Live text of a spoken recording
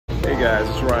Hey guys,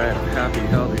 it's Ryan, Happy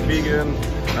Healthy Vegan.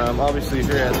 Obviously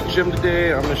here at the gym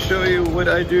today. I'm going to show you what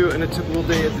I do in a typical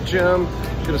day at the gym.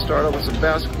 I'm going to start off with some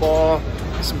basketball,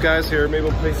 some guys here, maybe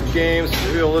we'll play some games,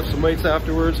 maybe we'll lift some weights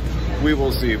afterwards. We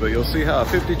will see, but you'll see how a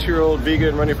 52-year-old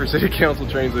vegan running for city council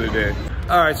trains in a day.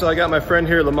 All right, so I got my friend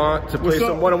here, Lamont, to play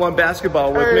some one-on-one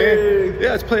basketball with me.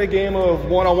 Yeah, let's play a game of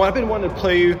one-on-one. I've been wanting to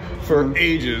play you for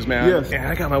ages, man. Yes. And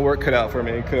I got my work cut out for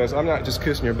me because I'm not just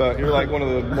kissing your butt. You're like one of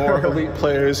the more elite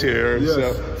players here. Yes.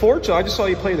 So, fortunately, I just saw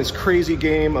you play this crazy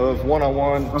game of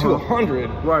one-on-one to 100.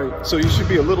 Right. So you should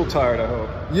be a little tired, I hope.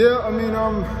 Yeah, I mean,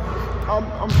 I'm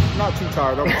not too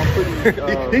tired. I'm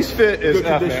pretty. He's fit as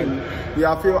F, condition. Man.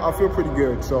 Yeah, I feel pretty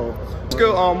good. So let's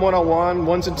go one-on-one,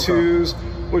 ones and twos.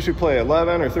 What should we play?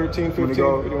 11 or 13, 15? What do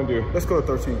you want to do? Let's go to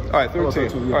 13. All right,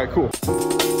 13. Yeah. All right, cool.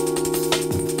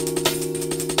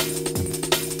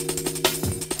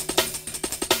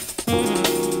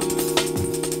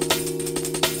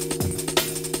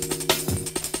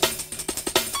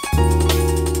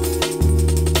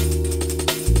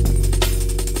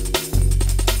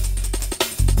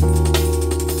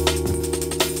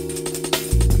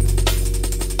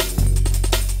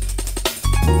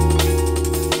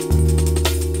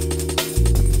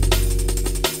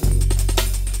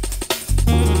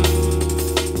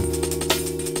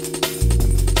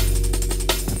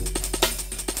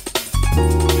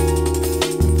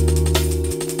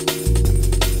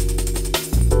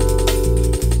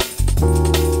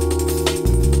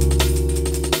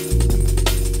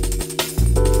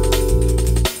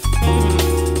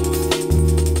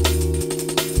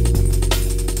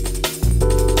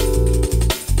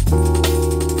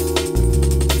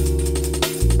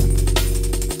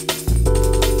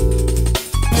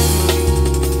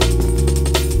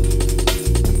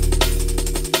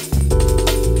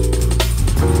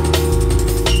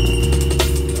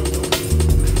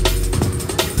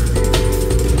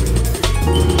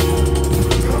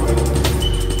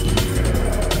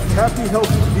 Happy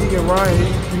Healthy Vegan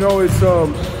Ryan, you know, it's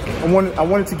I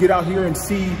wanted to get out here and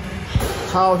see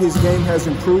how his game has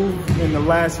improved in the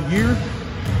last year,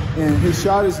 and his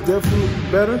shot is definitely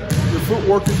better. Your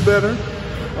footwork is better.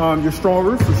 You're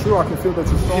stronger for sure. I can feel that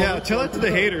you're stronger. Yeah, tell that to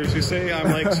the haters who say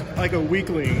I'm like a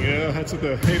weakling. You know, that's what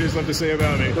the haters love to say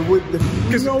about me.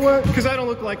 You know what? Because I don't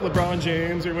look like LeBron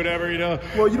James or whatever. You know.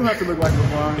 Well, you don't have to look like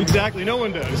LeBron. Exactly. No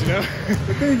one does. You know.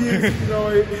 The thing is, you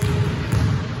know,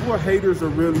 what haters are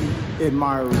really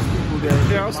admirers. People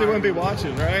that else they wouldn't be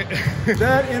watching, right?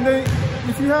 That, and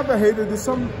if you have a hater, there's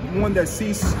someone that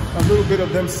sees a little bit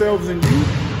of themselves in you.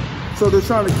 So they're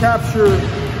trying to capture,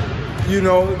 you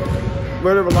know,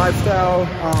 whatever lifestyle,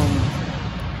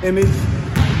 image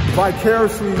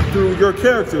vicariously through your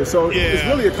character. So it's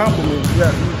really a compliment.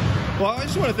 Yeah. Well, I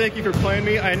just want to thank you for playing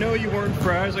me. I know you weren't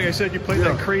fresh. Like I said, you played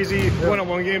that crazy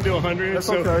one-on-one game to 100. That's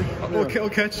so okay. We'll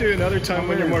catch you another time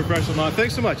when you're more fresh.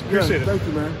 Thanks so much. Appreciate it. Thank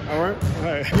you, man. All right.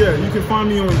 Yeah, you can find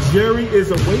me on Jerry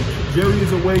is Awake. Jerry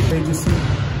is Awake, and just see,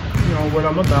 you know, what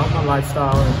I'm about, my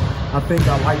lifestyle. And I think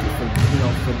I like it for, you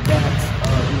know, for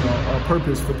that,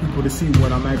 purpose for people to see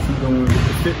what I'm actually doing with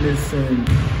the fitness and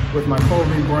with my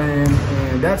clothing brand,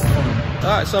 and that's fun.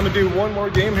 All right, so I'm gonna do one more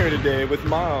game here today with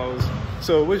Miles.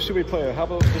 So what should we play? How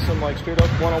about just some like straight up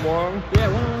one-on-one?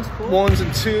 Yeah, one-on-one's cool. Ones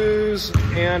and twos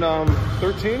and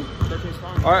 13? 13's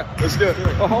fine. All right, let's do it.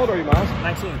 Oh, how old are you, Miles?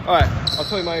 19. All right, I'll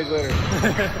tell you my age later.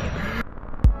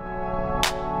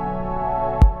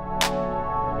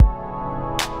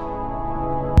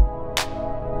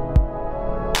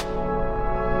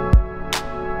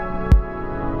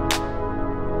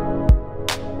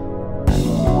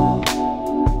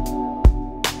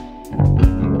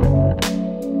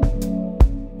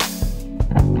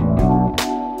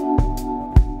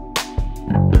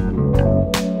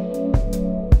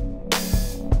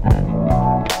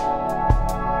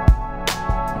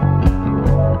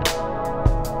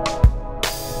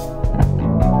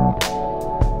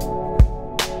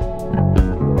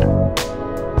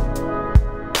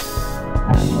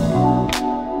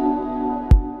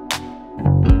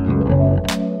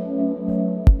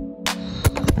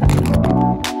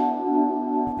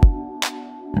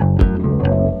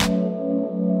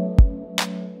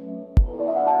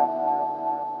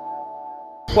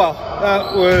 Wow,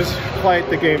 that was quite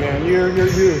the game, man. Your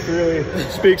youth really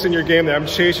speaks in your game there. I'm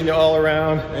chasing you all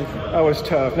around. That was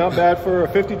tough. Not bad for a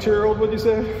 52-year-old, what'd you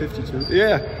say? 52.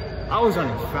 Yeah. I was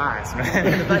running fast,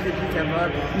 man. The fact that you kept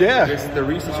up, just the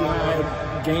reach that you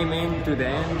had, game in through the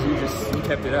ends, you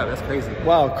kept it up. That's crazy.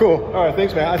 Wow, cool. All right,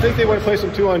 thanks, man. I think they want to play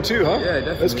some 2-on-2, huh? Yeah,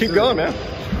 definitely. Let's keep going, man.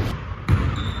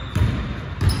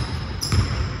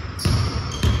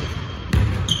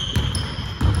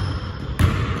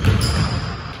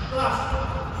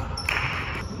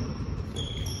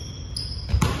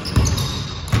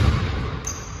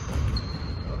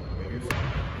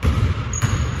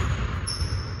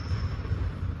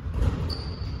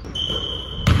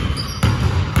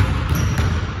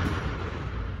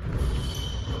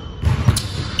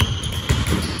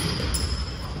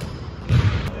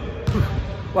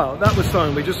 Wow, that was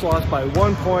fun. We just lost by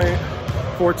 1 point,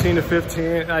 14 to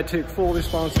 15. I take full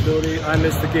responsibility. I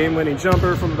missed the game-winning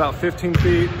jumper from about 15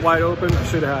 feet, wide open. I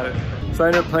should have had it. So I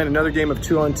ended up playing another game of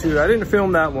 2-on-2. I didn't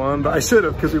film that one, but I should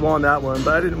have because we won that one.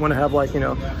 But I didn't want to have, like, you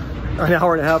know, an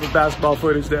hour and a half of basketball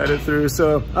footage to edit through.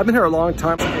 So I've been here a long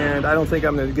time, and I don't think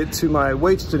I'm going to get to my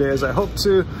weights today as I hope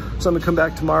to. So I'm going to come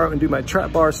back tomorrow and do my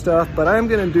trap bar stuff, but I am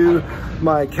going to do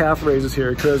my calf raises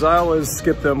here because I always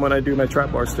skip them when I do my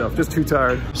trap bar stuff, just too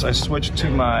tired. So I switched to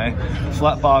my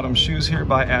flat bottom shoes here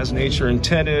by As Nature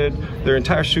Intended. Their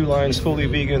entire shoe line is fully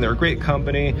vegan. They're a great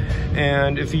company,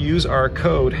 and if you use our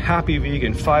code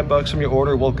HAPPYVEGAN, $5 from your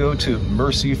order will go to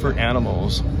Mercy for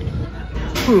Animals.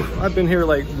 Whew, I've been here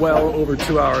like well over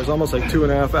 2 hours, almost like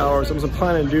 2.5 hours. I wasn't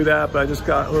planning to do that, but I just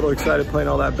got a little excited playing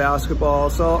all that basketball.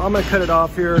 So I'm gonna cut it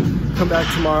off here, come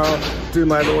back tomorrow, do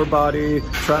my lower body,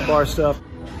 trap bar stuff.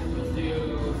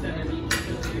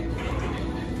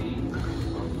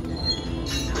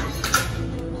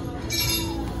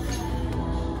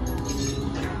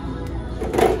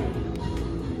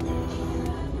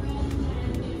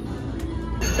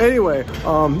 Anyway,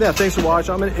 yeah, thanks for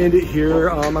watching. I'm gonna end it here.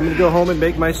 I'm gonna go home and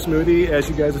make my smoothie, as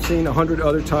you guys have seen 100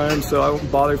 other times, so I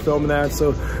won't bother filming that.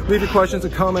 So leave your questions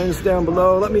and comments down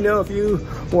below. Let me know if you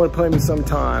want to play me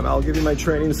sometime. I'll give you my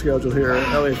training schedule here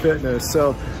at LA Fitness.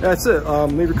 So that's it.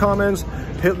 Leave your comments,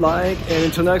 hit like, and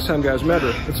until next time, guys,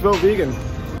 remember, let's vote vegan.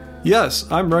 Yes,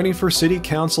 I'm running for City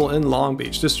Council in Long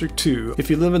Beach, District 2.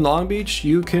 If you live in Long Beach,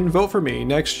 you can vote for me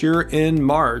next year in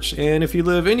March. And if you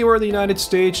live anywhere in the United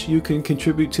States, you can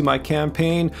contribute to my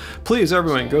campaign. Please,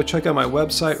 everyone, go check out my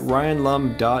website,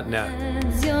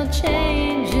 ryanlum.net. You're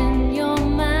changing your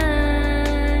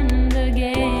mind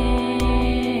again.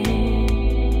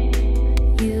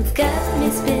 You've got me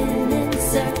spinning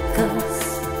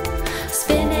circles,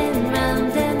 spinning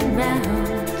round and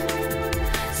round,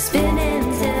 spinning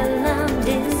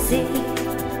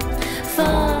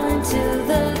falling to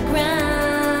the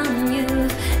ground. You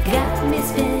got me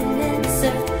spinning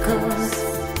circles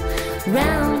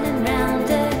round.